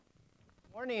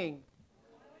Morning.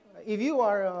 If you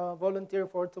are a volunteer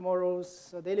for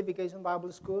tomorrow's Daily Vacation Bible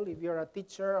School, if you're a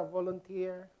teacher, a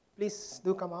volunteer, please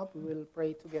do come up. We will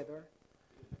pray together.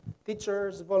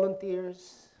 Teachers,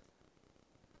 volunteers,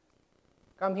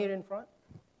 come here in front.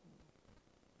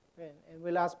 And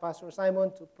we'll ask Pastor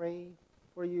Simon to pray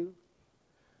for you.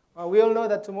 We all know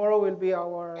that tomorrow will be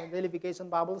our Daily Vacation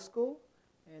Bible School,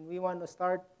 and we want to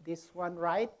start this one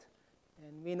right.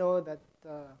 And we know that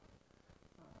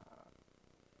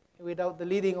without the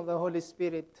leading of the Holy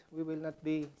Spirit, we will not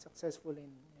be successful in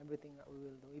everything that we will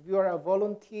do. If you are a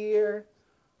volunteer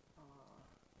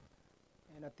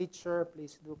and a teacher,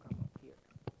 please do come up here.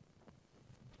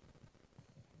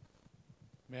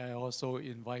 May I also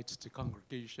invite the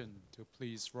congregation to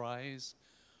please rise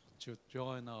to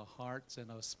join our hearts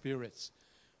and our spirits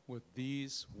with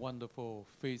these wonderful,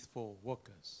 faithful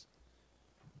workers.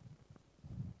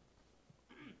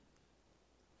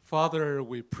 Father,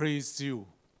 we praise you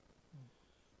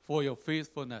for your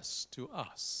faithfulness to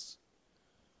us.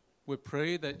 We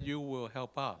pray that you will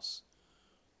help us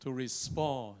to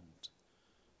respond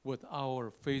with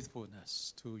our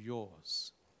faithfulness to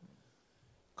yours.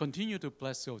 Continue to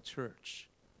bless your church,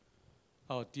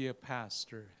 our dear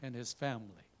pastor and his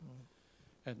family,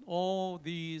 and all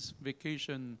these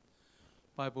Vacation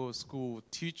Bible School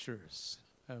teachers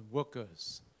and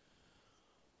workers.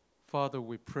 Father,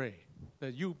 we pray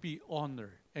that you be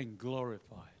honored and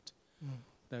glorified,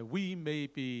 that we may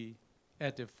be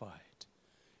edified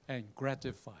and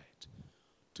gratified.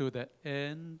 To that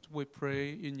end, we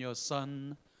pray in your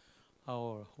Son,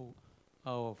 our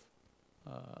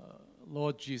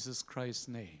Lord Jesus Christ's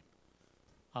name.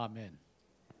 Amen.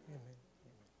 Amen.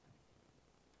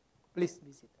 Please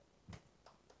be seated.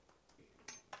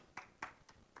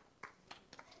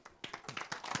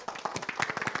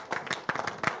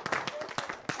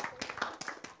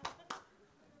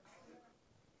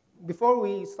 Before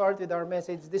we start with our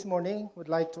message this morning, we'd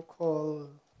like to call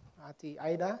Ati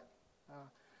Aida.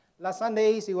 Last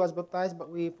Sunday, she was baptized, but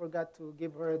we forgot to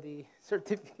give her the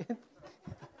certificate.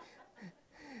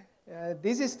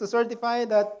 This is to certify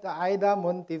that Aida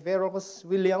Montiveros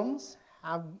Williams,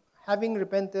 having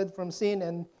repented from sin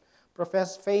and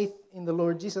professed faith in the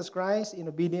Lord Jesus Christ in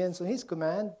obedience to His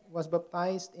command, was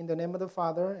baptized in the name of the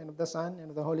Father, and of the Son,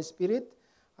 and of the Holy Spirit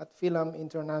at Philam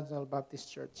International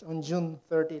Baptist Church on June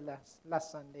 30,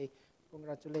 last Sunday.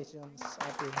 Congratulations,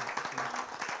 Ate.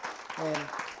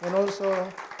 And also,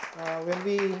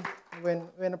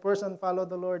 when a person follows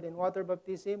the Lord in water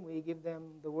baptism, we give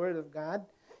them the Word of God.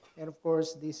 And of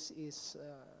course, this is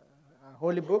a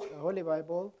holy book, a holy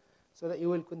Bible, so that you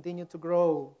will continue to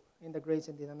grow in the grace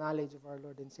and in the knowledge of our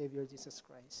Lord and Savior Jesus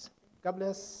Christ. God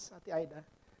bless, Ate Aida.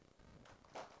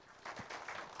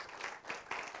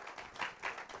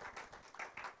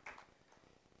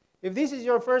 If this is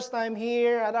your first time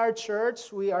here at our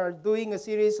church, we are doing a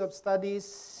series of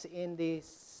studies in the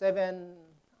 7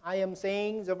 I am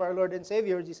sayings of our Lord and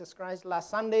Savior Jesus Christ.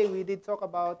 Last Sunday, we did talk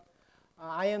about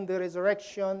I am the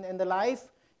resurrection and the life.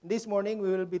 This morning, we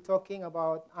will be talking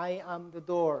about I am the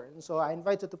door. And so I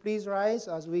invite you to please rise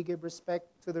as we give respect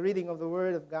to the reading of the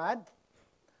Word of God,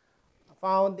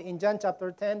 found in John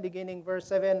chapter 10, beginning verse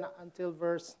 7 until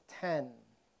verse 10.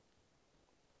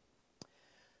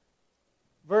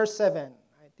 Verse 7,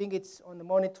 I think it's on the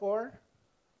monitor.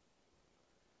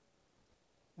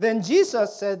 Then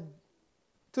Jesus said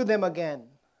to them again,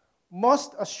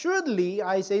 "Most assuredly,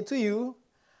 I say to you,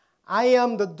 I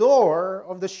am the door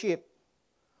of the sheep.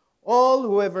 All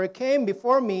who ever came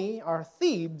before me are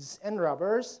thieves and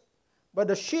robbers, but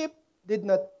the sheep did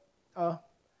not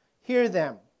hear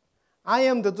them. I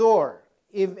am the door.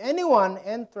 If anyone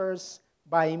enters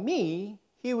by me,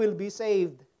 he will be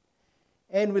saved,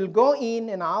 and will go in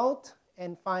and out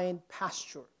and find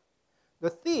pasture. The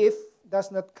thief does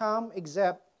not come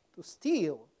except to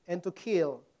steal and to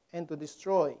kill and to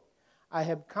destroy. I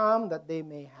have come that they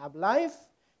may have life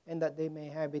and that they may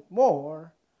have it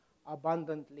more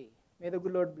abundantly." May the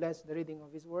good Lord bless the reading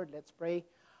of His Word. Let's pray.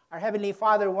 Our Heavenly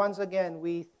Father, once again,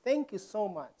 we thank you so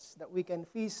much that we can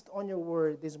feast on your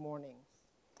Word this morning.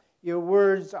 Your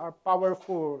words are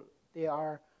powerful. They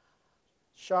are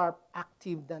sharp,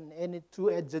 active than any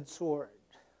two-edged sword.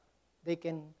 They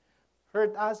can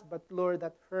hurt us, but Lord,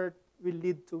 that hurt will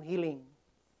lead to healing.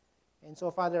 And so,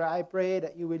 Father, I pray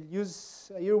that you will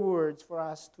use your words for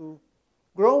us to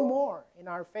grow more in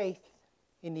our faith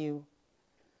in you.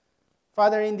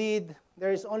 Father, indeed,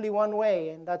 there is only one way,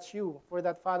 and that's you. For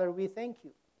that, Father, we thank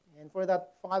you. And for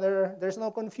that, Father, there's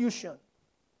no confusion.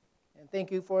 And thank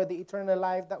you for the eternal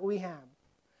life that we have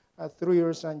through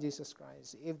your Son, Jesus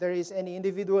Christ. If there is any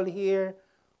individual here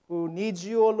who needs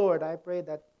you, O Lord, I pray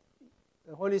that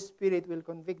the Holy Spirit will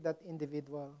convict that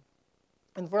individual.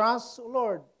 And for us,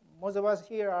 Lord, most of us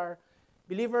here are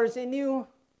believers in you.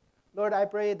 Lord, I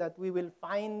pray that we will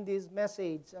find this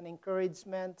message an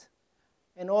encouragement,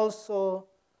 and also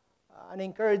an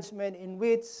encouragement in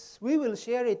which we will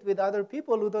share it with other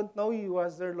people who don't know you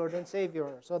as their Lord and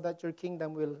Savior, so that your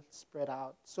kingdom will spread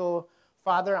out. So,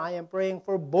 Father, I am praying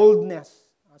for boldness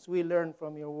as we learn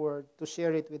from your word to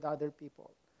share it with other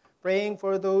people. Praying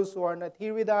for those who are not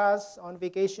here with us on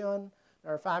vacation,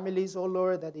 our families, oh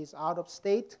Lord, that is out of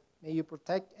state. May you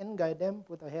protect and guide them,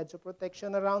 put a hedge of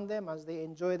protection around them as they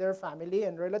enjoy their family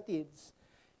and relatives.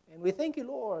 And we thank you,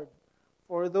 Lord,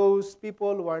 for those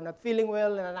people who are not feeling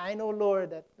well. And I know, Lord,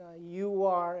 that you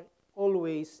are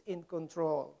always in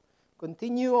control.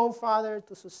 Continue, oh Father,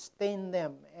 to sustain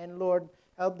them. And Lord,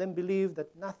 help them believe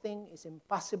that nothing is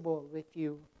impossible with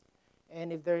you.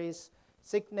 And if there is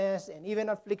sickness and even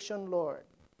affliction, Lord,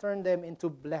 turn them into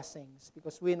blessings.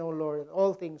 Because we know, Lord, that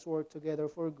all things work together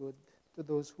for good to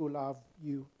those who love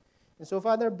you. And so,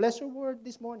 Father, bless your word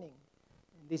this morning.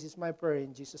 And this is my prayer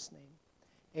in Jesus'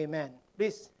 name. Amen.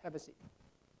 Please have a seat.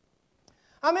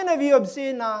 How many of you have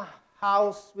seen a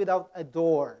house without a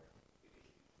door?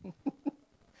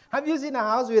 Have you seen a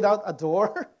house without a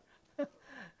door?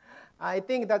 I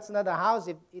think that's not a house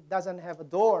if it doesn't have a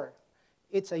door.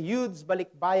 It's a huge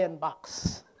balikbayan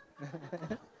box.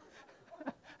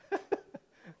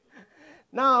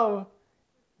 Now,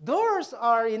 doors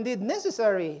are indeed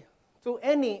necessary to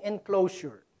any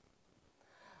enclosure.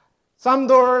 Some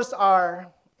doors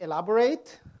are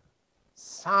elaborate,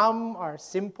 some are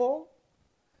simple,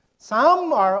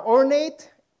 some are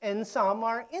ornate, and some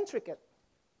are intricate.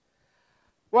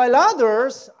 While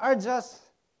others are just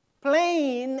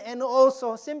plain and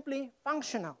also simply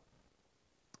functional.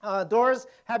 Doors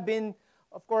have been,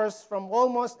 of course, from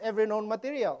almost every known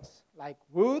materials, like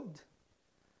wood,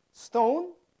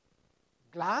 stone,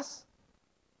 glass,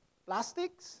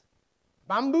 plastics,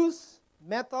 bamboos,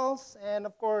 metals, and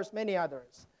of course, many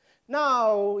others.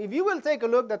 Now, if you will take a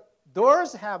look, that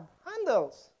doors have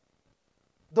handles.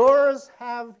 Doors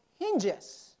have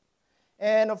hinges.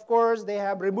 And of course, they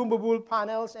have removable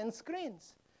panels and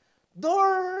screens.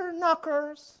 Door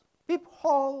knockers,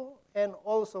 peephole, and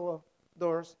also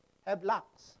doors have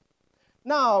locks.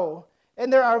 Now,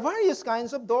 and there are various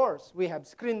kinds of doors. We have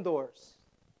screen doors.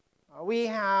 We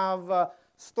have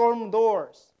storm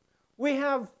doors. We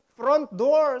have front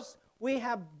doors. We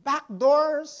have back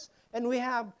doors. And we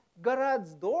have garage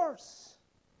doors.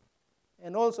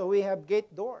 And also we have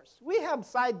gate doors. We have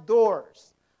side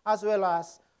doors, as well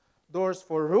as doors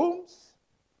for rooms.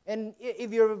 And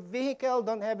if your vehicle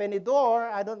don't have any door,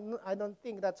 I don't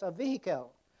think that's a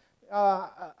vehicle.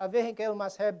 A vehicle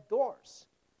must have doors.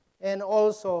 And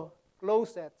also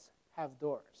closets have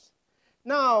doors.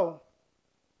 Now,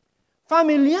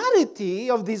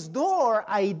 familiarity of this door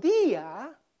idea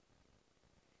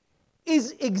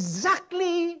is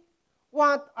exactly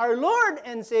what our Lord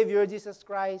and Savior Jesus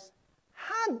Christ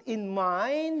had in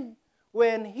mind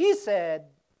when He said,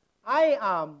 I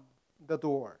am the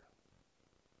door.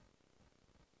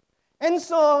 And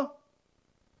so,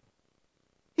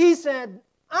 He said,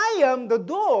 I am the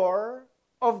door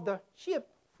of the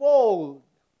sheepfold.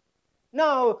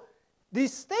 Now,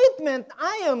 this statement,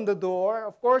 I am the door,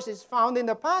 of course, is found in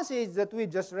the passage that we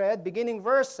just read, beginning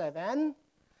verse 7.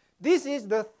 This is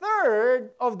the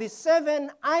third of the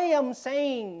 7 I am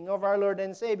saying of our Lord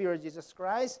and Savior Jesus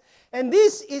Christ. And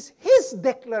this is His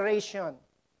declaration,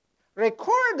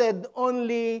 recorded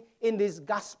only in this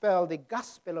gospel, the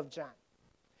Gospel of John.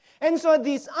 And so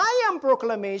this I am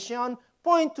proclamation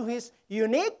point to His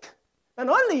unique, not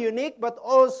only unique, but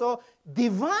also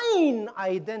divine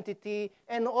identity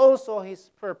and also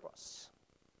His purpose.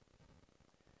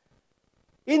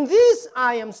 In this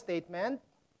I am statement,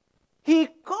 He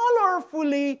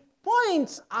colorfully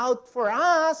points out for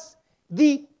us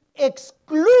the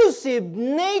exclusive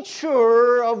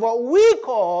nature of what we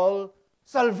call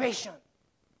salvation.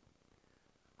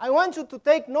 I want you to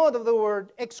take note of the word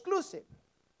exclusive.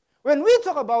 When we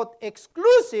talk about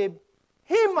exclusive,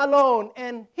 Him alone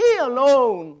and He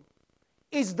alone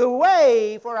is the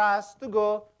way for us to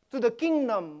go to the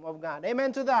kingdom of God.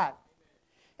 Amen to that.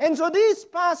 And so this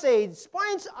passage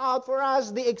points out for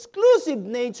us the exclusive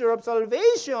nature of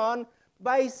salvation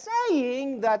by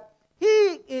saying that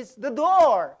He is the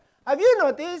door. Have you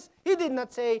noticed? He did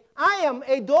not say, I am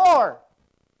a door.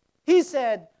 He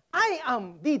said, I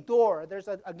am the door. There's,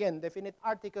 again, definite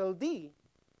article the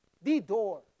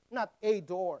door, not a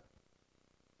door.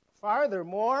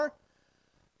 Furthermore,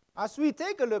 as we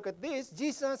take a look at this,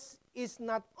 Jesus is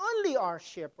not only our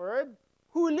shepherd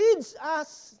who leads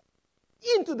us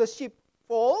into the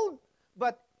sheepfold,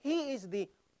 but He is the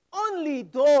only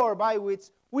door by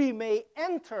which we may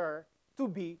enter to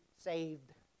be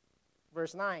saved.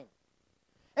 Verse 9.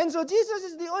 And so Jesus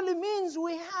is the only means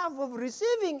we have of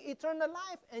receiving eternal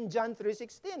life. And John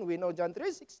 3:16, we know John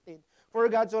 3:16. For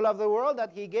God so loved the world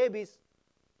that He gave His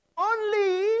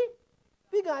only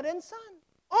begotten Son.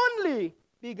 Only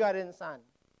begotten Son.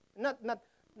 Not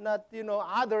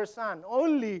other Son.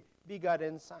 Only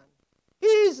begotten Son. He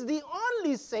is the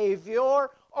only Savior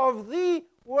of the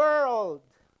world.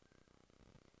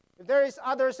 If there is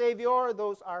other Savior,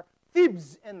 those are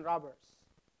thieves and robbers.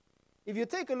 If you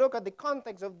take a look at the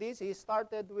context of this, he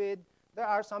started with, there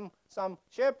are some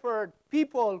shepherd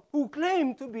people who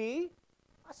claim to be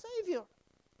a Savior.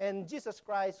 And Jesus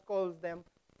Christ calls them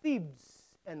thieves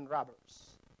and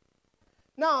robbers.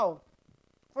 Now,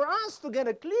 for us to get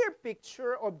a clear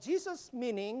picture of Jesus'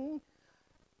 meaning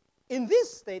in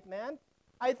this statement,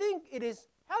 I think it is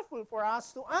helpful for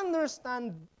us to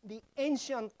understand the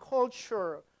ancient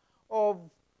culture of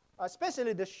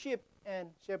especially the sheep and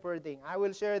shepherding. I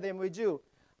will share them with you.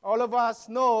 All of us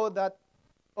know that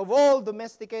of all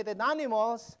domesticated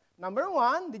animals, number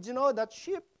one, did you know that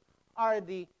sheep are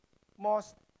the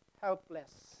most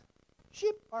helpless?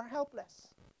 Sheep are helpless.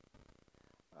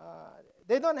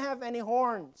 They don't have any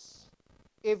horns.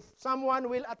 If someone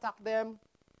will attack them,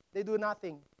 they do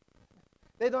nothing.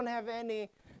 They don't have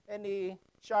any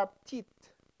sharp teeth,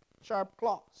 sharp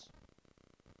claws.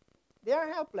 They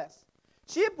are helpless.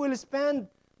 Sheep will spend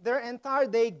their entire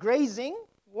day grazing,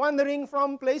 wandering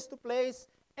from place to place,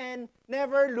 and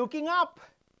never looking up.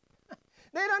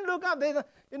 They don't look up.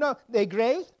 They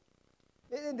graze.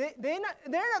 They're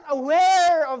not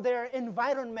aware of their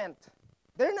environment.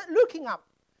 They're not looking up.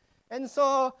 And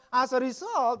so, as a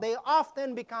result, they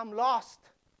often become lost.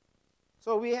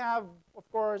 So we have, of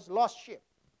course, lost sheep.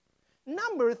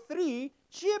 Number three,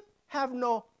 sheep have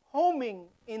no homing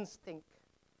instinct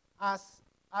as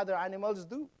other animals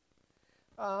do.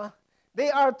 They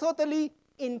are totally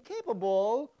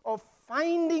incapable of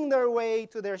finding their way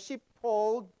to their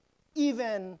sheepfold,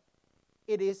 even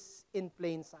it is in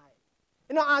plain sight.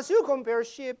 As you compare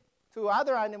sheep to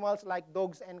other animals like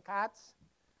dogs and cats,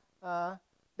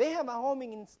 they have a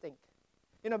homing instinct.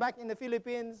 Back in the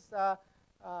Philippines,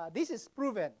 this is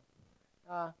proven.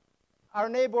 Our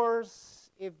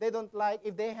neighbors, if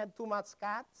they had too much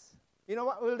cats,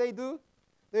 what will they do?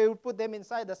 They will put them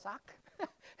inside a sack,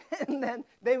 and then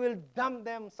they will dump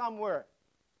them somewhere.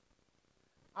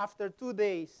 After 2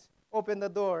 days, open the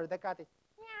door, the cat is,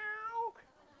 meow.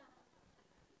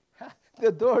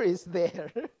 The door is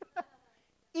there.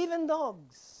 Even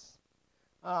dogs.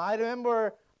 I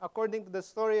remember, according to the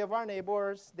story of our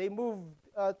neighbors, they moved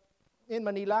in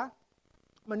Manila.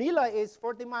 Manila is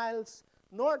 40 miles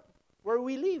north where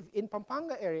we live, in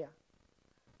Pampanga area.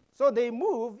 So they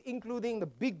moved, including the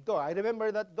big dog. I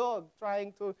remember that dog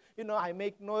trying to, I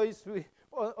make noise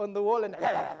on the wall and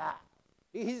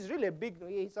he's really a big dog.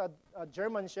 He's a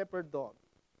German Shepherd dog.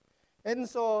 And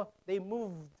so they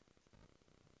moved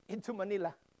into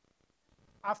Manila.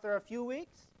 After a few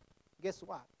weeks, guess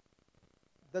what?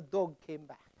 The dog came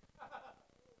back.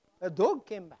 The dog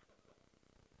came back.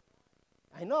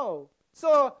 I know.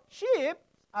 So sheep,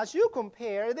 as you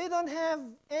compare, they don't have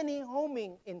any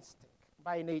homing instinct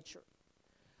by nature.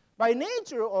 By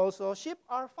nature also, sheep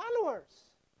are followers.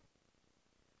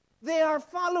 They are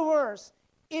followers.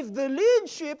 If the lead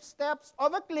sheep steps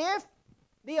off a cliff,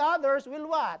 the others will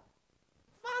what?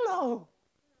 Follow.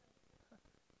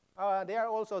 They are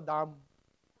also dumb.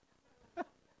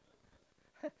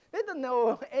 They don't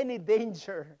know any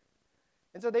danger.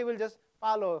 And so they will just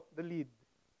follow the lead.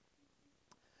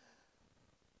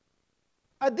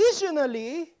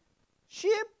 Additionally,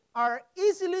 sheep are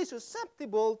easily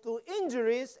susceptible to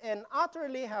injuries and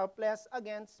utterly helpless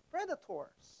against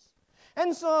predators.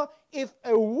 And so, if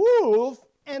a wolf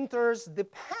enters the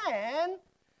pen,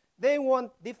 they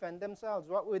won't defend themselves.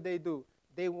 What would they do?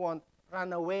 They won't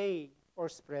run away or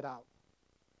spread out.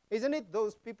 Isn't it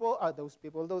those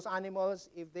animals,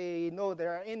 if they know they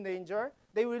are in danger,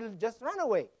 they will just run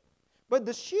away. But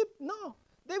the sheep, no.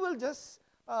 They will just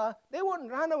they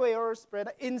won't run away or spread.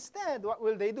 Instead, what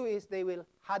will they do is they will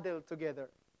huddle together.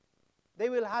 They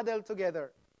will huddle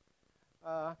together.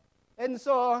 And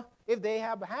so, if they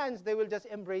have hands, they will just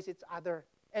embrace each other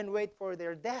and wait for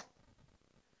their death.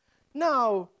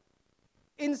 Now,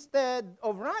 instead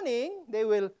of running, they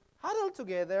will huddle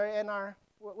together and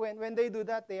when they do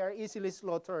that, they are easily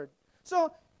slaughtered.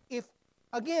 So, if,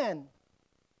 again,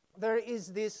 there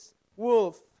is this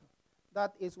wolf,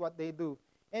 that is what they do.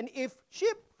 And if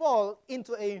sheep fall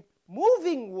into a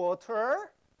moving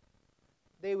water,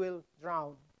 they will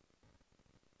drown.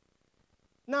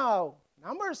 Now,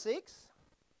 Number 6,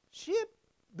 sheep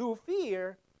do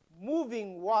fear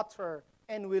moving water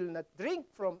and will not drink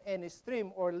from any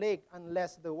stream or lake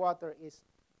unless the water is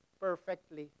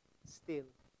perfectly still.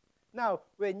 Now,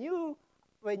 when you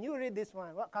read this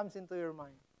one, what comes into your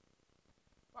mind?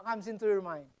 What comes into your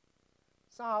mind?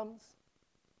 Psalms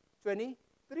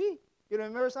 23. You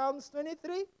remember Psalms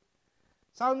 23?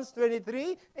 Psalms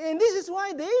 23. And this is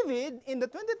why David, in the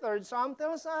 23rd Psalm,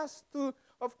 tells us to,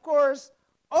 of course,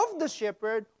 of the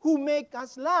shepherd who make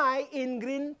us lie in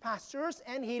green pastures,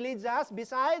 and he leads us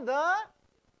beside the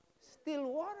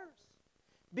still waters.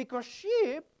 Because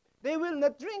sheep, they will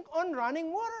not drink on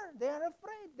running water. They are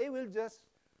afraid. They will just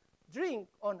drink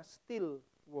on still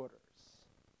waters.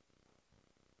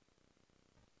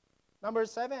 Number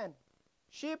 7,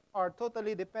 sheep are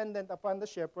totally dependent upon the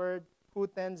shepherd who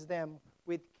tends them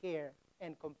with care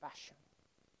and compassion.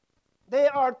 They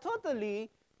are totally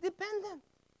dependent.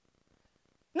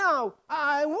 Now,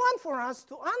 I want for us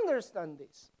to understand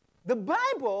this. The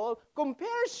Bible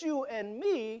compares you and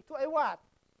me to a what?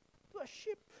 To a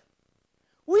sheep.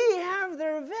 We have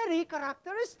their very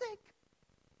characteristic.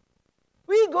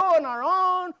 We go on our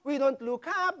own. We don't look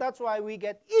up. That's why we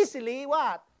get easily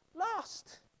what?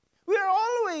 Lost. We are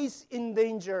always in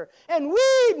danger. And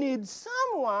we need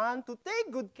someone to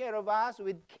take good care of us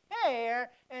with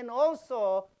care and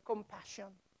also compassion.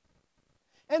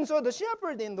 And so the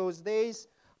shepherd in those days,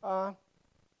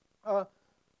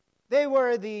 they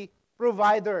were the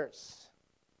providers.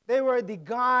 They were the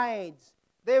guides.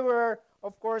 They were,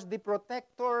 of course, the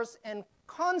protectors and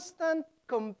constant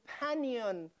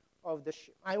companion of the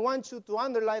sheep. I want you to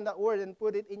underline that word and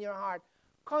put it in your heart.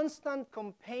 Constant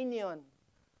companion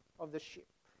of the sheep.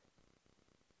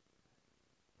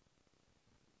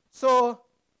 So,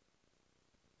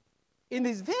 in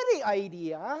this very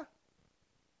idea,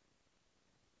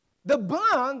 the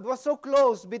bond was so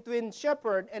close between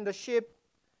shepherd and the sheep,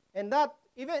 and that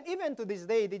even to this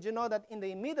day, did you know that in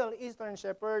the Middle Eastern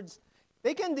shepherds,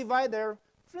 they can divide their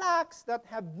flocks that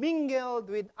have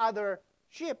mingled with other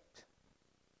sheep.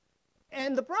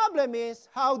 And the problem is,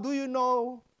 how do you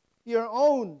know your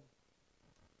own?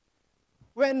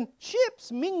 When sheep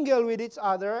mingle with each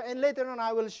other, and later on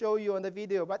I will show you on the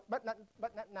video, but not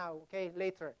now, okay,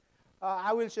 later.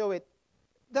 I will show it,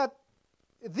 that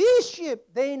these sheep,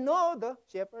 they know the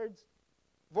shepherd's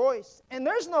voice. And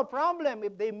there's no problem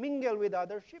if they mingle with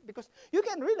other sheep, because you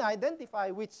can really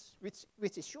identify which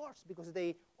is yours, because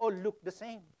they all look the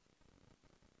same.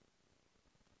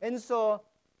 And so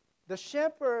the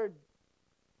shepherd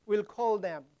will call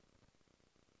them,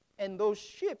 and those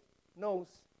sheep knows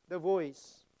the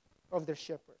voice of the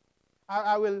shepherd.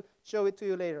 I will show it to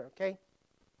you later, okay?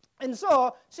 And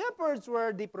so, shepherds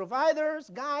were the providers,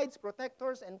 guides,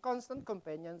 protectors, and constant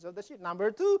companions of the sheep.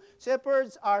 Number 2,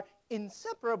 shepherds are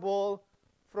inseparable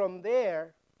from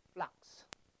their flocks.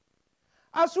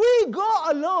 As we go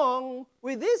along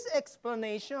with this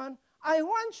explanation, I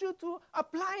want you to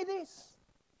apply this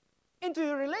into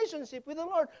your relationship with the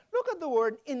Lord. Look at the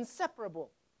word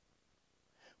inseparable.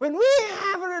 When we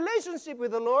have a relationship with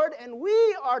the Lord and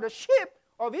we are the sheep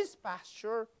of His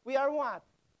pasture, we are what?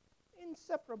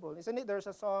 Inseparable. Isn't it? There's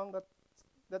a song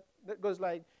that goes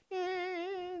like,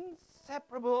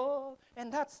 inseparable.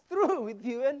 And that's true with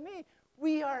you and me.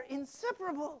 We are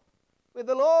inseparable with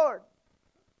the Lord.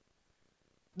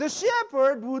 The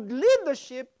shepherd would lead the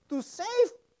sheep to safe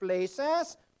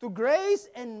places to graze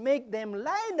and make them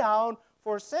lie down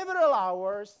for several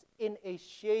hours in a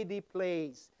shady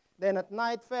place. Then at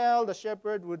nightfall, the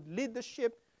shepherd would lead the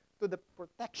sheep to the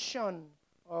protection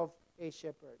of a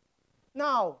shepherd.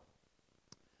 Now,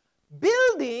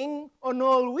 building on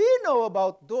all we know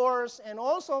about doors and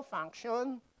also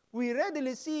function, we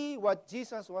readily see what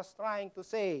Jesus was trying to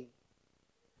say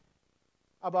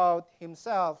about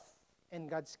Himself and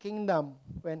God's kingdom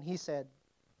when He said,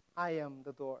 I am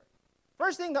the door.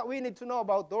 First thing that we need to know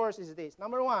about doors is this.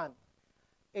 Number 1,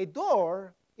 a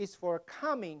door is for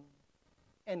coming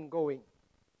and going.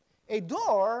 A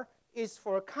door is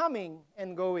for coming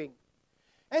and going.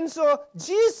 And so,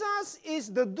 Jesus is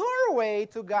the doorway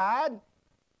to God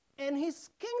and His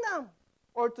kingdom,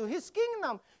 or to His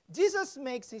kingdom. Jesus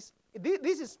makes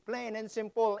this is plain and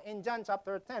simple in John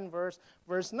chapter 10,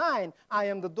 verse 9. I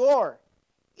am the door.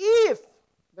 If,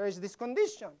 there is this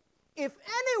condition, if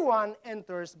anyone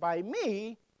enters by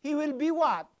me, he will be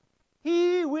what?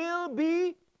 He will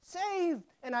be saved.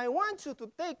 And I want you to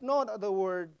take note of the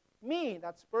word me.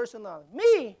 That's personal.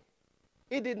 Me.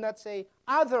 He did not say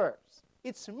others.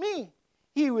 It's me.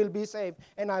 He will be saved.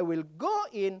 And I will go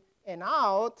in and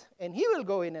out, and he will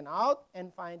go in and out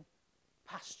and find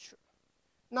pasture.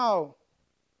 Now,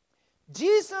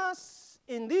 Jesus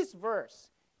in this verse,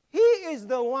 He is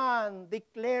the one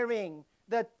declaring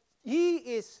that He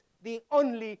is the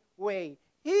only way.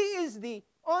 He is the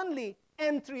only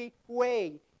entry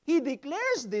way. He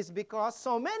declares this because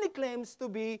so many claims to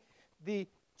be the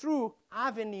true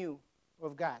avenue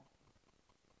of God.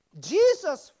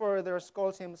 Jesus further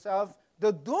calls Himself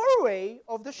the doorway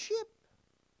of the sheep.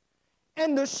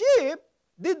 And the sheep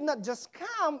did not just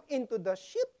come into the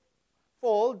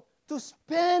sheepfold to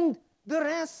spend the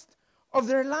rest of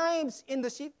their lives in the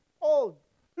sheepfold.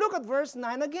 Look at verse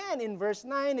 9 again. In verse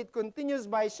 9, it continues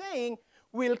by saying,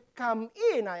 will come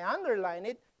in, I underline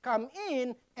it, come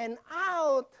in and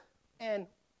out and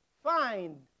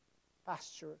find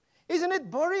pasture. Isn't it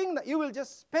boring that you will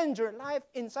just spend your life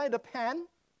inside a pen?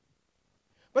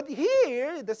 But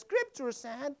here, the scripture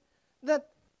said that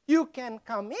you can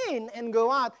come in and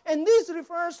go out. And this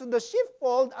refers to the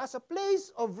sheepfold as a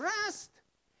place of rest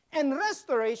and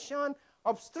restoration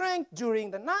of strength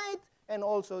during the night and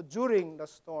also during the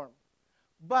storm.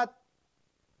 But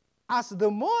as the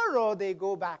morrow, they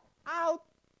go back out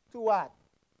to what?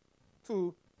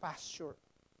 To pasture.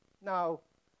 Now,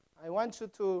 I want you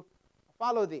to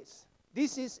follow this.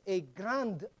 This is a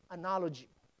grand analogy.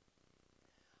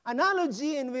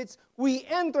 Analogy in which we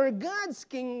enter God's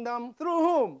kingdom through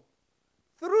whom?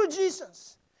 Through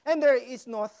Jesus. And there is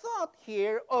no thought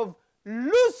here of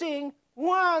losing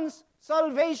one's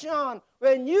salvation.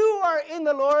 When you are in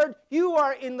the Lord, you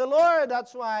are in the Lord.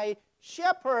 That's why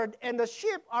shepherd and the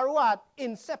sheep are what?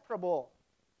 Inseparable.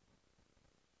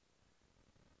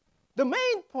 The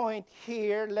main point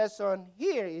here, lesson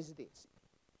here is this.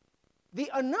 The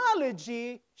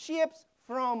analogy shifts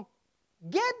from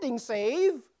getting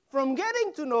saved, from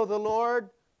getting to know the Lord,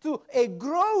 to a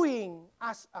growing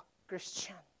as a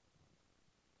Christian.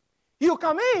 You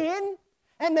come in,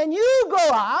 and then you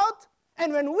go out,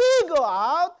 and when we go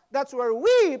out, that's where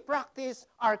we practice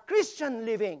our Christian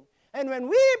living. And when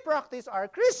we practice our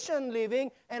Christian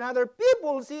living, and other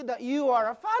people see that you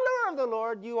are a follower of the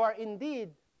Lord, you are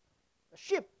indeed a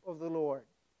sheep of the Lord.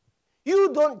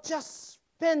 You don't just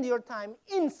spend your time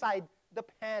inside the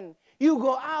pen. You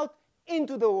go out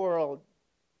into the world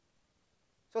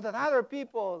so that other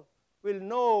people will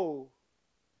know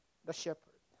the shepherd.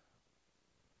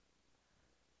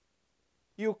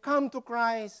 You come to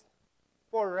Christ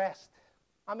for rest.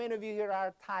 How many of you here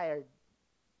are tired?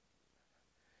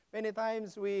 Many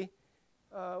times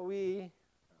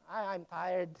I'm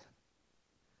tired.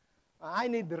 I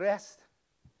need rest.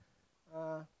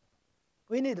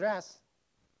 We need rest.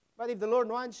 But if the Lord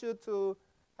wants you to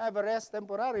have a rest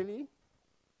temporarily,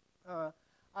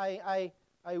 I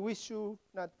wish you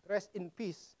not rest in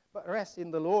peace, but rest in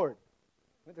the Lord.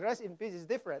 But rest in peace is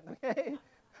different, okay?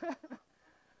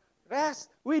 Rest.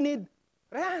 We need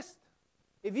rest.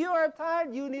 If you are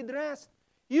tired, you need rest.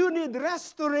 You need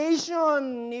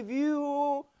restoration. If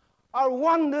you are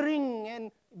wandering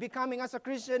and becoming as a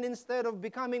Christian, instead of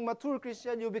becoming mature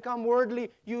Christian, you become worldly.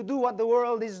 You do what the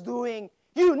world is doing.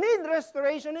 You need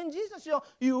restoration in Jesus.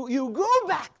 You go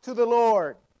back to the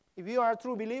Lord if you are a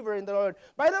true believer in the Lord.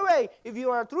 By the way, if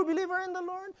you are a true believer in the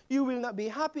Lord, you will not be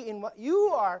happy in what you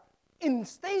are, in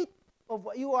state of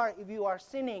what you are if you are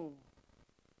sinning.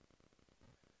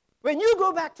 When you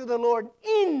go back to the Lord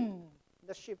in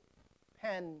the sheep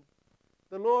pen,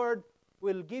 the Lord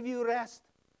will give you rest.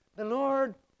 The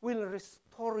Lord will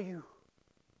restore you.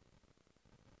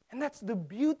 And that's the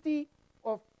beauty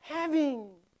of having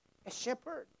a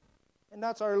shepherd. And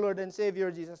that's our Lord and Savior,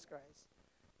 Jesus Christ.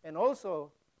 And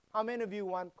also, how many of you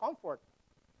want comfort?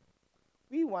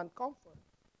 We want comfort.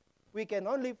 We can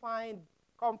only find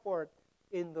comfort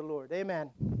in the Lord. Amen.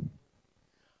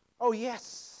 Oh,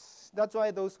 yes. That's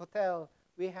why those hotels,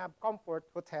 we have comfort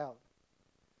hotel.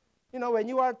 You know, when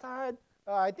you are tired,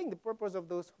 I think the purpose of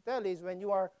those hotels is when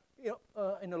you are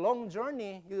in a long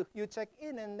journey, you check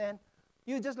in and then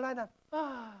you just lie down.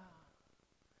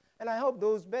 And I hope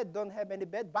those beds don't have any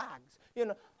bed bags.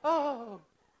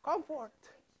 Comfort.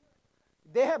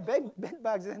 They have bed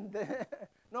bags and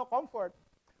no comfort.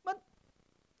 But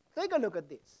take a look at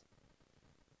this.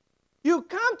 You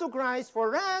come to Christ for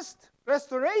rest,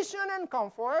 restoration, and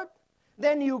comfort.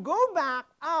 Then you go back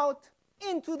out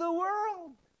into the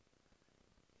world.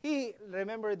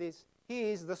 Remember this, He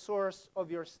is the source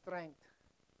of your strength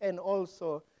and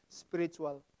also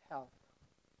spiritual health.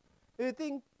 Do you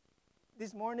think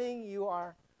this morning you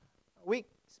are weak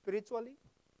spiritually?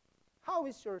 How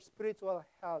is your spiritual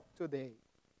health today?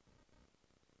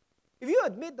 If you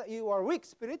admit that you are weak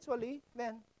spiritually,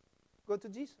 then go to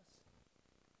Jesus.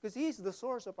 Because He is the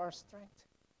source of our strength.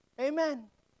 Amen.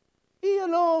 He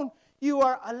alone, you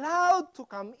are allowed to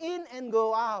come in and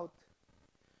go out.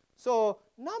 So,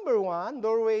 number one,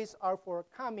 doorways are for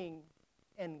coming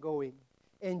and going.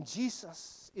 And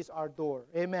Jesus is our door.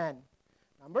 Amen.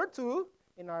 Number two,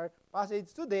 in our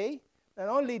passage today, not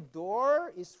only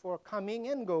door is for coming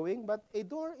and going, but a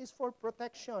door is for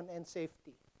protection and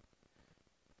safety.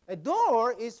 A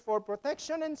door is for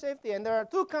protection and safety, and there are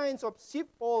two kinds of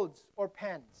sheepfolds or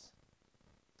pens.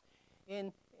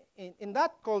 In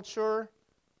that culture,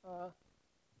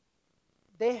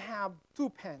 they have two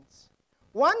pens.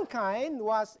 One kind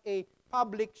was a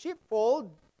public sheepfold,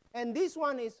 and this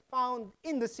one is found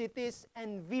in the cities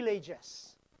and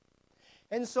villages.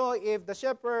 And so if the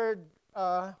shepherd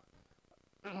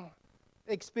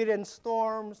experience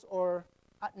storms or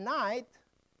at night,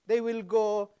 they will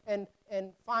go and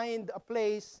find a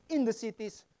place in the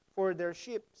cities for their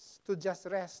sheep to just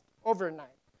rest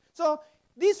overnight. So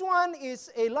this one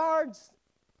is large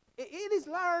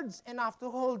enough to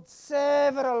hold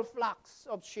several flocks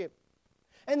of sheep.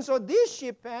 And so this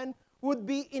sheep pen would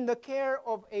be in the care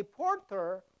of a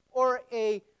porter or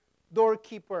a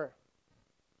doorkeeper.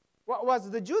 What was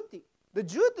the duty? The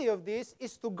duty of this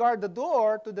is to guard the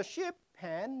door to the sheep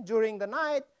pen during the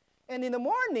night, and in the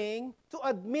morning to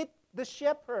admit the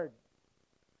shepherd.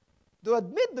 To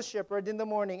admit the shepherd in the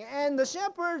morning. And the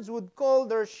shepherds would call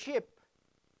their sheep.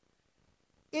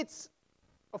 It's,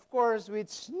 of course,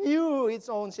 which knew its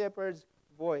own shepherd's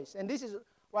voice. And this is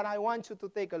what I want you to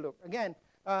take a look. Again,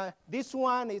 this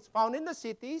one is found in the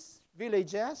cities,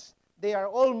 villages. They are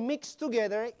all mixed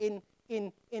together in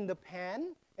the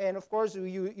pen. And of course,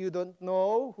 you don't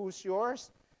know who's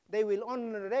yours. They will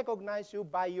only recognize you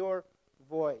by your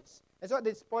voice. And so at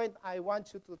this point, I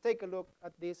want you to take a look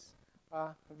at this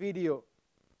video.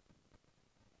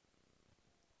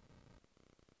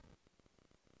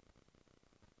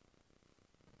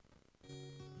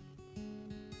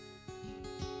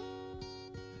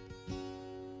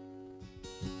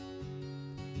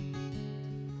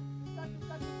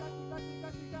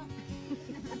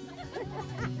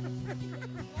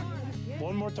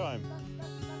 One more time.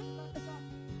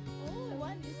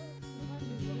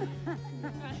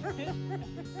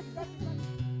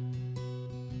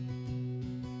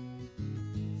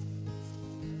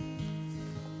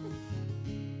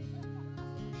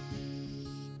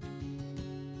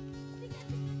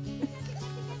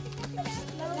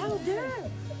 Louder!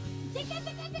 Tika,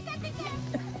 tika, tika, tika!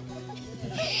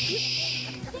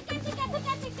 Tika, tika,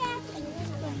 tika, tika!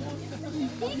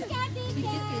 Tika, tika!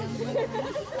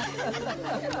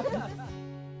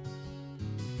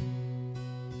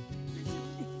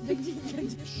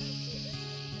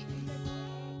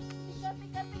 Tika,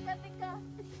 tika, tika, tika!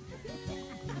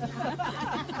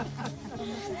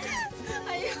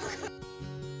 Ayoko!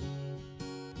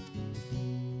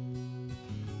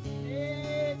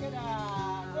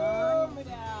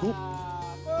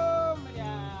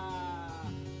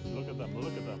 Look at them,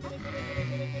 look at them.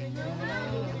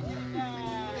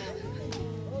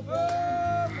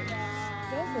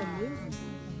 That's amazing.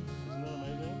 Isn't that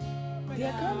amazing? They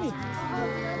are coming.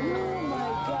 Oh my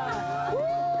God. Woo!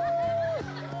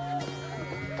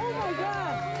 Oh my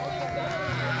God.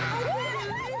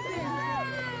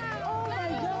 Oh my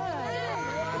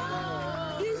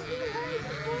God. These two white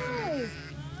boys.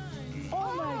 Oh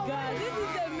my God. This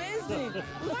is amazing.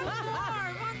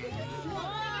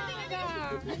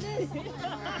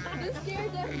 You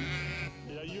scared them.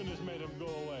 Yeah, Eunice made him go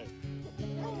away.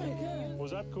 Oh my God.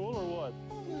 Was that cool or what?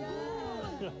 Yeah.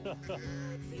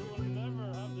 You will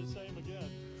never have the same again.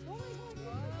 I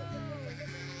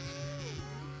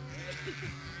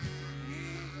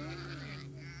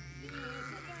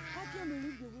can't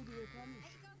believe the way they were coming.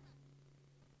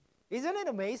 Isn't it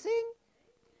amazing?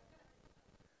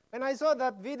 When I saw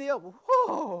that video,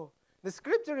 whoa, the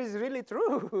scripture is really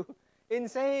true in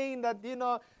saying that,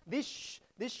 this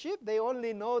sheep, they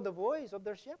only know the voice of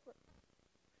their shepherd.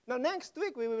 Now, next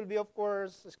week, we will be, of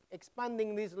course,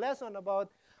 expanding this lesson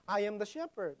about I am the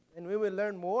shepherd, and we will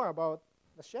learn more about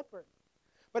the shepherd.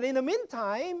 But in the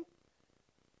meantime,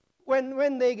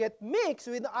 when they get mixed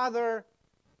with other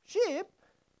sheep,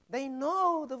 they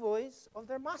know the voice of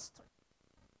their master.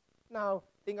 Now,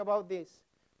 think about this.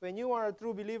 When you are a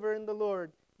true believer in the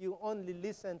Lord, you only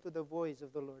listen to the voice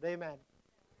of the Lord. Amen.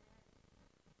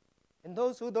 And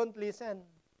those who don't listen,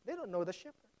 they don't know the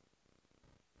shepherd.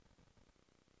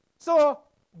 So,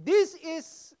 this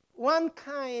is one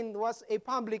kind was a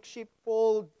public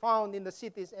sheepfold found in the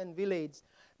cities and villages.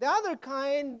 The other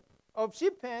kind of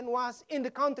sheep pen was in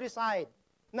the countryside.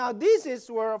 Now, this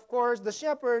is where, of course, the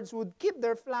shepherds would keep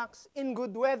their flocks in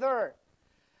good weather.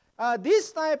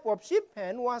 This type of sheep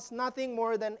pen was nothing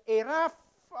more than a rough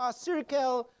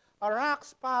circle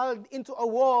rocks piled into a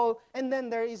wall, and then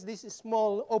there is this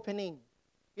small opening.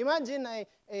 Imagine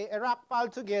a rock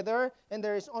piled together, and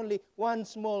there is only one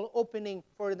small opening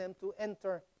for them to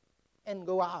enter and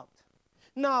go out.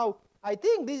 Now, I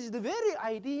think this is the very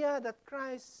idea that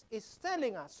Christ is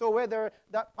telling us. So whether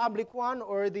that public one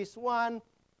or this one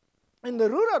in the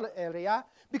rural area,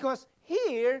 because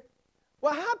here,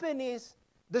 what happened is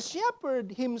the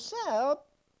shepherd himself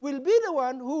will be the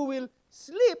one who will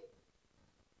sleep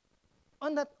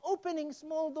on that opening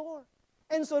small door.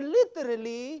 And so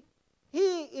literally,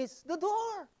 he is the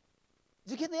door.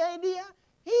 Do you get the idea?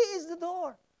 He is the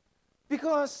door.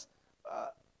 Because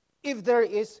if there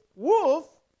is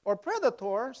wolf or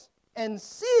predators and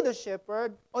see the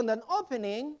shepherd on an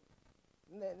opening,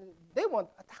 they won't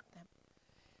attack them.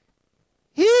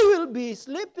 He will be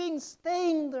sleeping,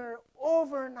 staying there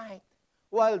overnight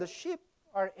while the sheep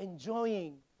are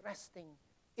enjoying, resting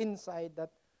inside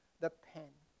that pen.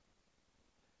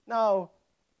 Now,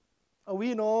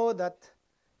 we know that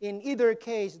in either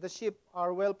case, the sheep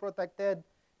are well protected,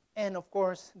 and of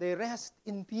course, they rest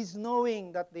in peace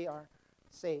knowing that they are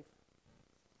safe.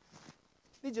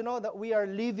 Did you know that we are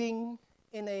living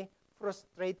in a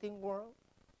frustrating world?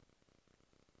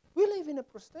 We live in a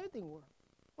frustrating world.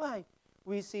 Why?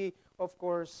 We see, of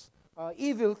course,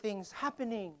 evil things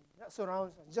happening that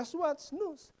surrounds us. Just watch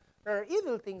news. There are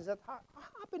evil things that are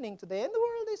happening today, and the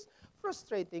world is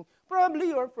frustrating. Probably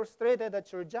you are frustrated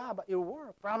at your job, at your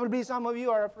work. Probably some of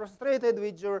you are frustrated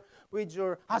with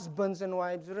your husbands and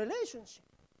wives' relationship.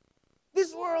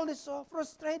 This world is so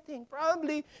frustrating.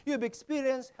 Probably you've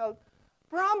experienced health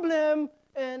problem,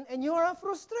 and you are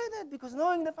frustrated because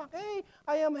knowing the fact, hey,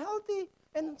 I am healthy,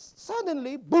 and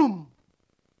suddenly, boom,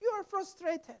 you are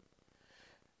frustrated.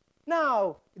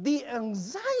 Now, the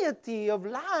anxiety of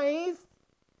life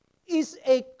is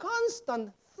a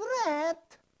constant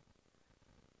threat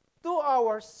to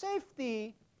our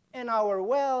safety and our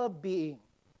well-being.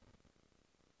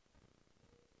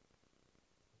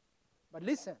 But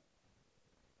listen,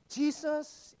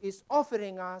 Jesus is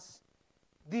offering us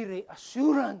the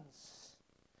reassurance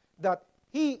that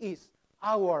He is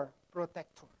our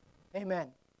protector. Amen.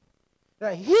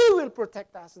 That He will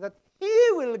protect us, that He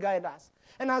will guide us.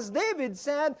 And as David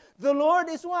said, the Lord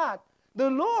is what? The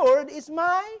Lord is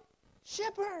my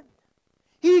shepherd.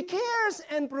 He cares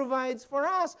and provides for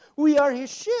us. We are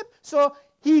His sheep, so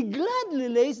He gladly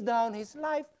lays down His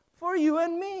life for you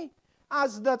and me.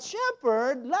 As that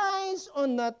shepherd lies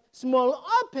on that small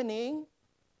opening,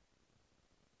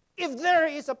 if there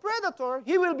is a predator,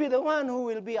 he will be the one who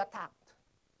will be attacked,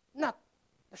 not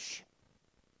the sheep.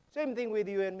 Same thing with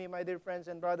you and me, my dear friends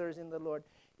and brothers in the Lord.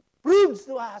 It proves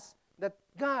to us that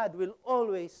God will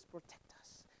always protect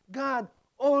us. God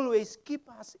always keep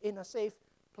us in a safe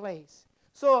place.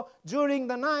 So during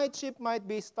the night, sheep might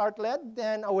be startled,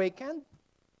 then awakened.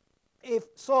 If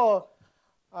so,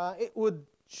 it would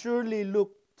surely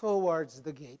look towards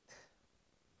the gate.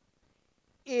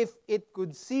 If it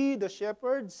could see the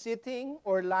shepherd sitting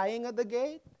or lying at the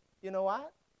gate, you know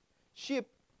what? Sheep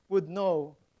would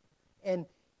know. And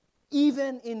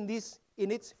even in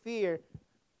its fear,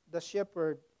 the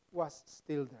shepherd was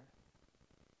still there.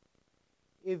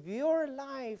 If your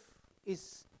life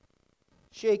is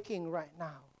shaking right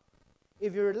now,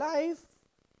 if your life,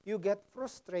 you get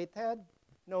frustrated,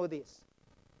 know this,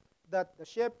 that the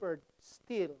shepherd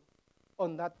still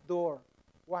on that door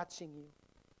watching you.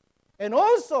 And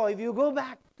also, if you go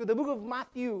back to the book of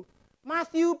Matthew,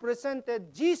 Matthew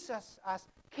presented Jesus as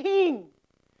king.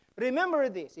 Remember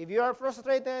this. If you are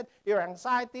frustrated, your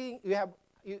anxiety,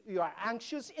 you are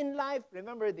anxious in life,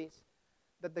 remember this,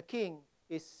 that the king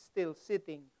is still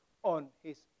sitting on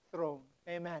his throne.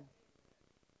 Amen.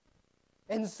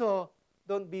 And so,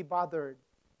 don't be bothered,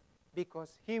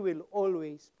 because He will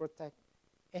always protect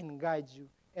and guide you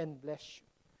and bless you.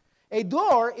 A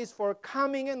door is for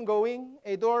coming and going.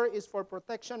 A door is for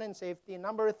protection and safety.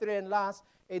 Number 3 and last,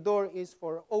 a door is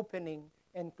for opening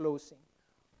and closing.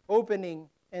 Opening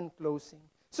and closing.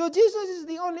 So Jesus is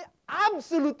the only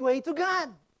absolute way to God.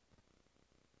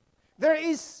 There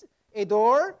is a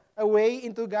door, a way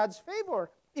into God's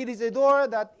favor. It is a door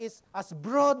that is as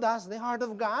broad as the heart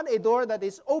of God, a door that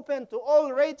is open to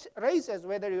all races,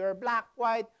 whether you are black,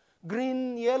 white,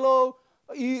 green, yellow.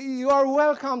 You are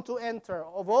welcome to enter,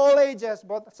 of all ages,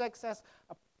 both sexes.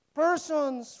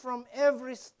 Persons from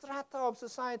every strata of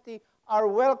society are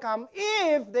welcome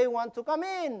if they want to come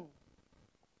in.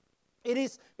 It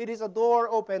is a door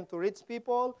open to rich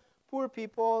people, poor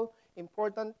people,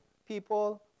 important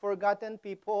people, forgotten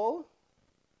people,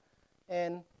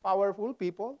 and powerful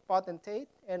people, potentate,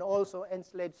 and also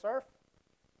enslaved serf.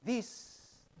 This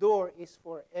door is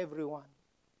for everyone.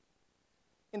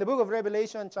 in the book of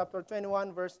Revelation, chapter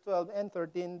 21, verse 12 and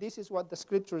 13, this is what the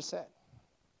scripture said.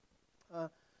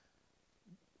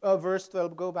 Verse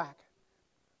 12, go back.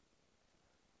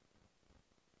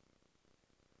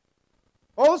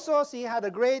 Also, she had a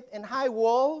great and high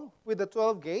wall with the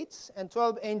 12 gates, and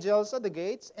 12 angels at the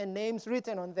gates, and names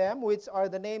written on them, which are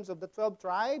the names of the 12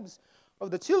 tribes of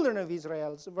the children of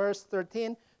Israel. So verse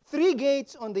 13, 3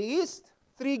 gates on the east,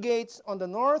 3 gates on the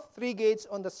north, 3 gates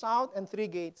on the south, and 3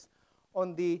 gates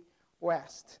on the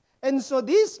west. And so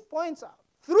this points out,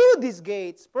 through these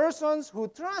gates, persons who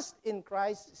trust in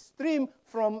Christ stream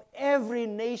from every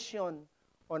nation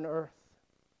on earth.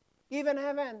 Even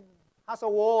heaven has a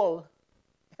wall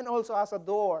and also has a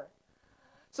door.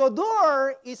 So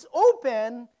door is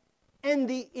open and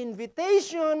the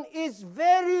invitation is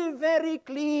very, very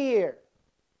clear.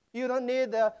 You don't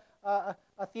need a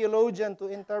theologian to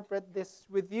interpret this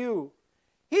with you.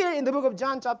 Here in the book of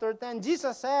John chapter 10,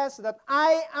 Jesus says that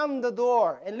I am the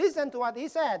door. And listen to what he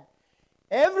said.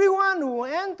 Everyone who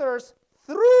enters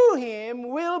through him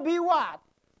will be what?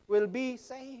 Will be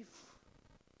saved.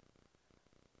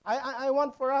 I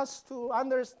want for us to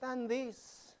understand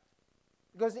this.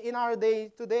 Because in our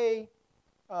day today,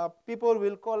 people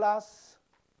will call us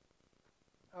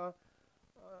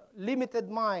limited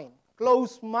mind,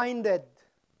 close-minded,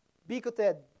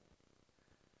 bigoted.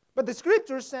 But the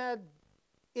scripture said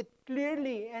it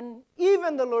clearly, and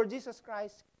even the Lord Jesus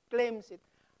Christ claims it.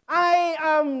 I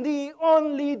am the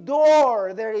only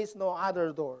door. There is no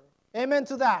other door. Amen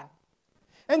to that.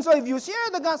 And so if you share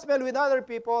the gospel with other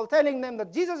people, telling them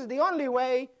that Jesus is the only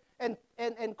way, and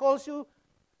calls you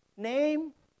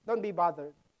name, don't be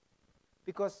bothered.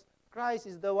 Because Christ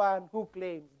is the one who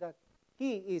claims that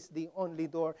He is the only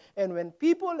door. And when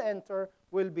people enter,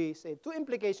 will be saved. 2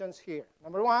 implications here.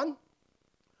 Number 1,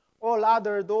 all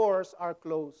other doors are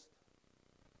closed.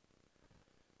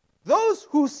 Those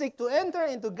who seek to enter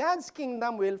into God's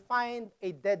kingdom will find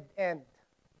a dead end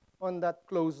on that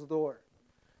closed door.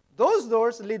 Those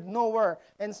doors lead nowhere,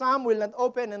 and some will not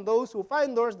open, and those who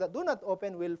find doors that do not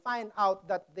open will find out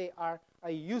that they are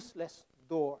a useless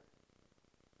door.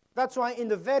 That's why in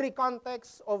the very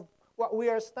context of what we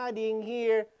are studying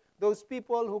here, those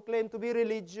people who claim to be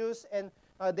religious and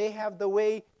they have the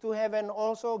way to heaven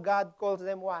also, God calls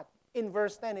them what? In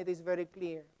verse 10, it is very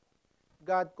clear.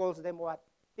 God calls them what?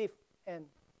 Thief and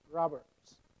robbers.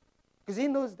 Because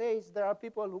in those days, there are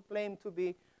people who claim to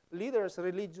be leaders,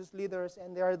 religious leaders,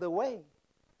 and they are the way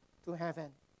to heaven.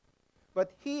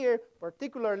 But here,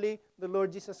 particularly, the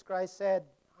Lord Jesus Christ said,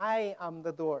 I am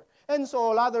the door. And so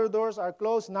all other doors are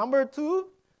closed. Number 2,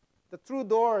 the true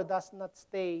door does not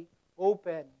stay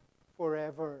open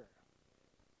forever.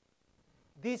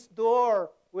 This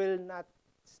door will not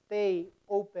stay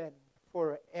open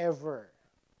forever.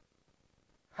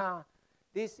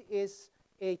 This is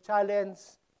a challenge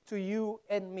to you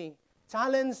and me.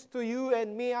 Challenge to you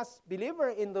and me as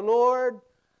believers in the Lord.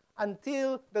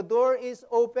 Until the door is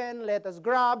open, let us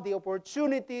grab the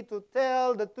opportunity to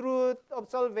tell the truth of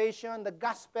salvation, the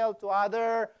gospel to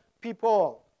other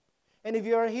people. And if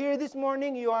you are here this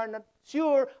morning, you are not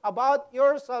sure about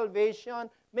your salvation,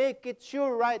 make it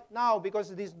sure right now,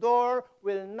 because this door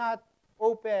will not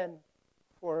open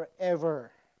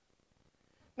forever.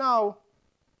 Now,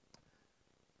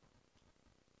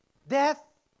 death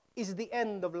is the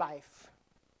end of life.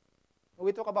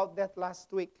 We talked about death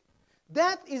last week.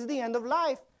 Death is the end of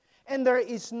life, and there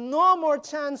is no more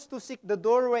chance to seek the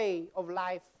doorway of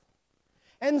life.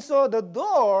 And so the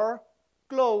door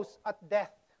closed at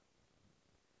death.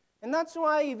 And that's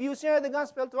why if you share the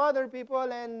gospel to other people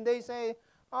and they say,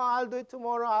 oh, I'll do it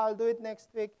tomorrow, I'll do it next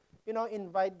week,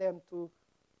 invite them to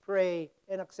pray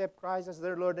and accept Christ as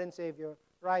their Lord and Savior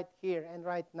right here and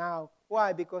right now.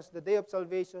 Why? Because the day of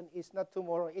salvation is not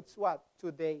tomorrow, it's what?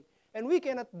 Today. And we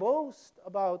cannot boast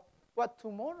about what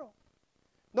tomorrow.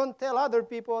 Don't tell other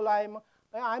people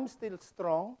I'm still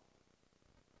strong.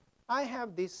 I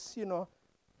have this,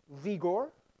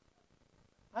 vigor.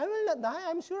 I will not die.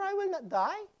 I'm sure I will not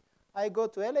die. I go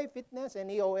to LA Fitness and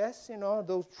EOS,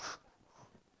 those.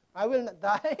 I will not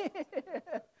die.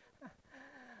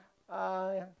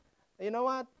 You know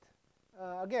what?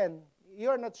 Again,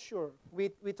 you're not sure.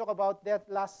 We talked about death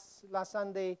last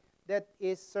Sunday. Death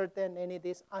is certain and it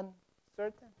is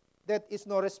uncertain. Death is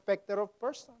no respecter of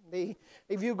person.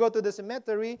 If you go to the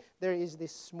cemetery, there is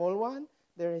this small one,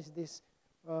 there is this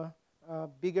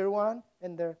bigger one,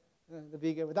 and the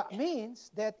bigger one. That means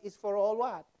death is for all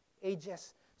what?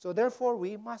 Ages. So therefore,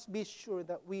 we must be sure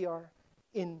that we are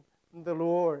in the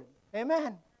Lord.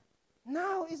 Amen.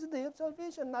 Now is the day of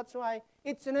salvation. That's why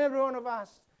each and every one of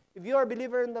us, if you are a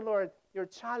believer in the Lord, your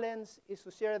challenge is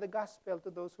to share the gospel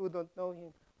to those who don't know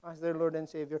Him as their Lord and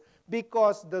Savior,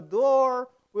 because the door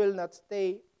will not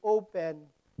stay open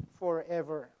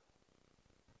forever.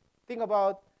 Think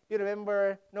about, you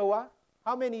remember Noah?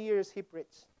 How many years he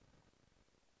preached?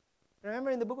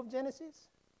 Remember in the book of Genesis?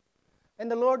 And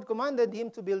the Lord commanded him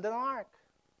to build an ark.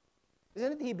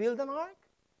 Isn't it? He built an ark.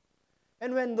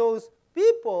 And when those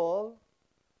people,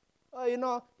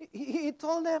 he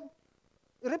told them,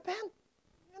 repent.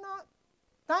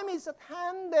 Time is at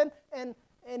hand.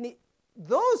 And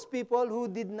those people who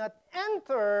did not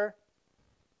enter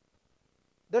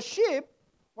the ship,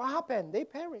 what happened? They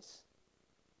perished.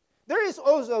 There is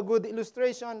also a good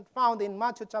illustration found in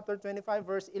Matthew chapter 25,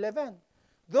 verse 11.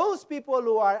 Those people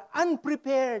who are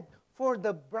unprepared for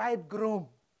the bridegroom.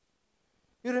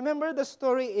 You remember the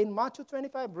story in Matthew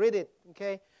 25? Read it,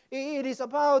 okay? It is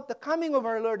about the coming of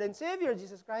our Lord and Savior,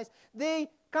 Jesus Christ. They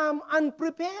come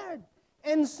unprepared.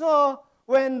 And so,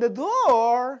 when the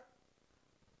door,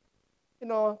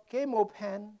 came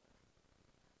open,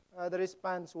 the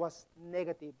response was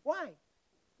negative. Why?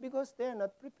 Because they're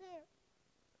not prepared.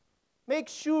 Make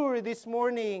sure this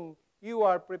morning you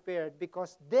are prepared,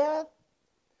 because death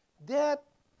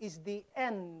is the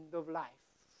end of life,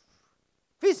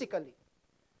 physically.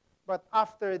 But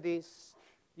after this,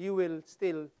 you will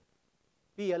still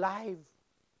be alive.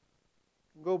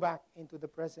 Go back into the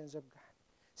presence of God.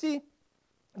 See,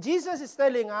 Jesus is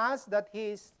telling us that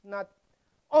He is not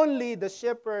only the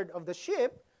shepherd of the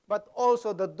sheep, but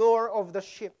also the door of the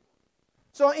ship.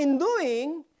 So in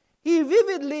doing, He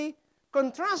vividly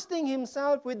contrasting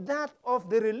Himself with that of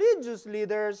the religious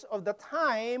leaders of the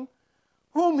time,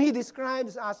 whom He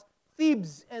describes as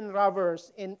thieves and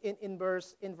robbers in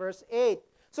verse 8.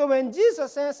 So when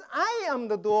Jesus says, I am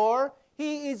the door,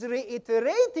 He is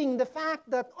reiterating the fact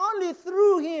that only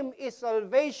through Him is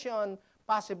salvation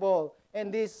possible.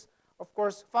 And this, of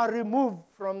course, far removed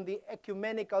from the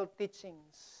ecumenical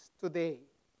teachings today.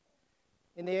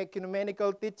 In the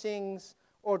ecumenical teachings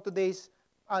or today's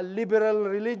liberal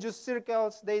religious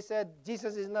circles, they said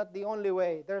Jesus is not the only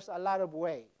way. There's a lot of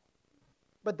way.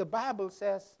 But the Bible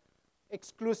says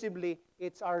exclusively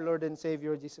it's our Lord and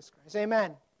Savior Jesus Christ.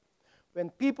 Amen. When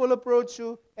people approach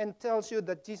you and tells you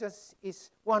that Jesus is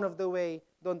one of the way,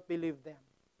 don't believe them.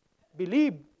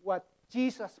 Believe what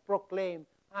Jesus proclaimed,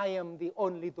 I am the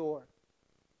only door.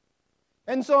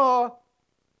 And so,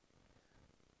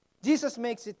 Jesus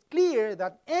makes it clear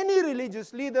that any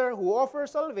religious leader who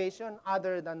offers salvation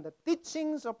other than the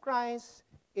teachings of Christ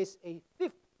is a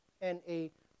thief and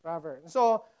a robber.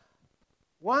 So,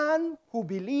 one who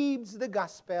believes the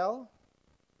gospel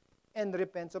and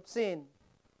repents of sin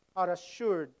are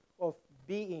assured of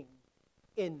being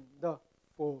in the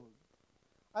fold.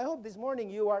 I hope this morning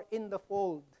you are in the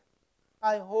fold.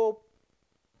 I hope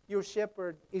your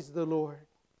shepherd is the Lord.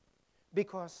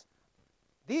 Because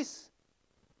this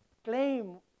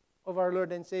claim of our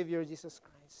Lord and Savior Jesus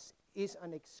Christ is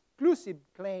an exclusive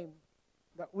claim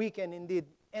that we can indeed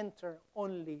enter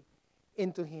only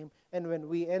into Him. And when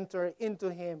we enter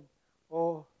into Him,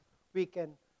 we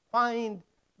can find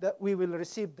that we will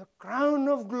receive the crown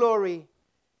of glory.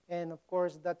 And of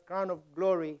course, that crown of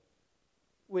glory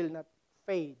will not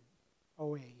fade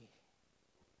away.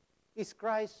 Is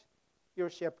Christ your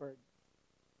shepherd?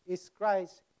 Is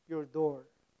Christ your door?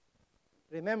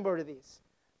 Remember this,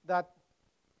 that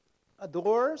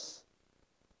doors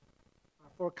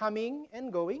are for coming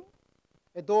and going.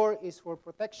 A door is for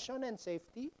protection and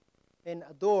safety. And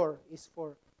a door is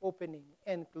for opening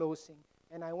and closing.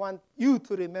 And I want you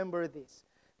to remember this,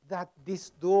 that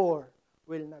this door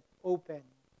will not open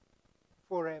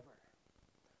forever.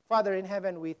 Father in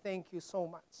heaven, we thank you so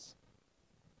much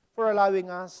for allowing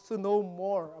us to know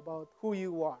more about who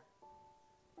you are.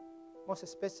 Most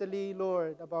especially,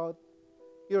 Lord, about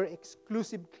your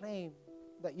exclusive claim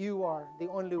that you are the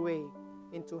only way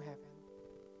into heaven.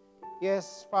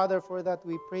 Yes, Father, for that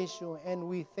we praise you and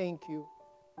we thank you.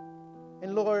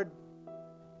 And Lord,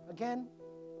 again,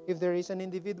 if there is an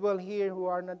individual here who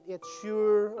are not yet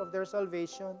sure of their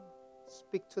salvation,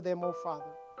 speak to them, O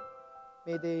Father.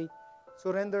 May they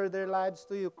surrender their lives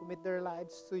to you, commit their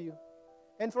lives to you.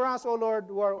 And for us, O Lord,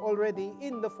 who are already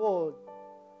in the fold,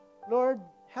 Lord,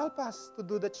 help us to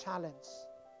do the challenge,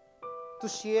 to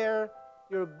share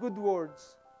your good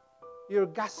words, your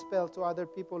gospel to other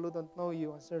people who don't know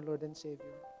you as their Lord and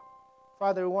Savior.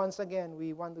 Father, once again,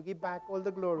 we want to give back all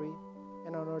the glory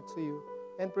and honor to you.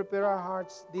 And prepare our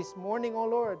hearts this morning, O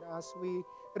Lord, as we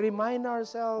remind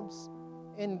ourselves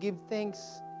and give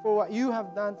thanks for what you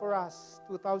have done for us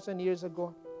 2,000 years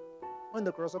ago on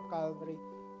the cross of Calvary.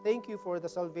 Thank you for the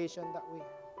salvation that we have.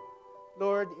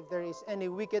 Lord, if there is any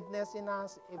wickedness in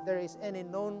us, if there is any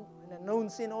known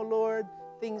sin, O Lord,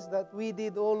 things that we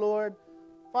did, O Lord,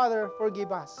 Father,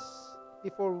 forgive us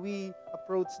before we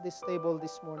approach this table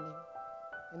this morning.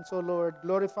 And so, Lord,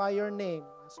 glorify your name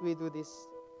as we do this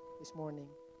morning.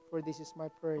 For this is my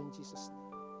prayer in Jesus'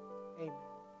 name. Amen.